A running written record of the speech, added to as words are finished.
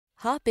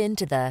Hop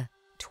into the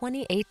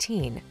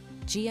 2018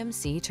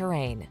 GMC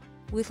Terrain.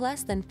 With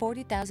less than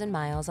 40,000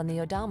 miles on the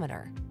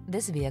odometer,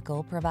 this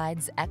vehicle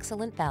provides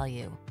excellent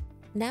value.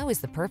 Now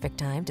is the perfect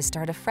time to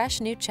start a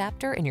fresh new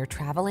chapter in your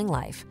traveling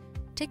life.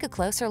 Take a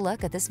closer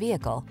look at this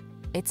vehicle.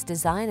 Its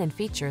design and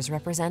features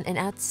represent an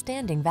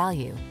outstanding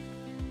value.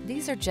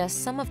 These are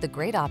just some of the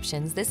great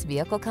options this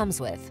vehicle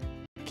comes with: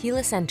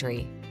 keyless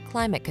entry,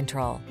 climate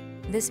control.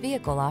 This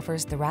vehicle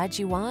offers the ride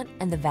you want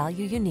and the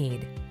value you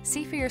need.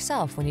 See for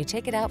yourself when you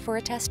take it out for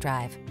a test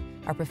drive.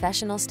 Our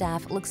professional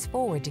staff looks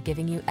forward to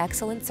giving you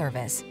excellent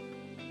service.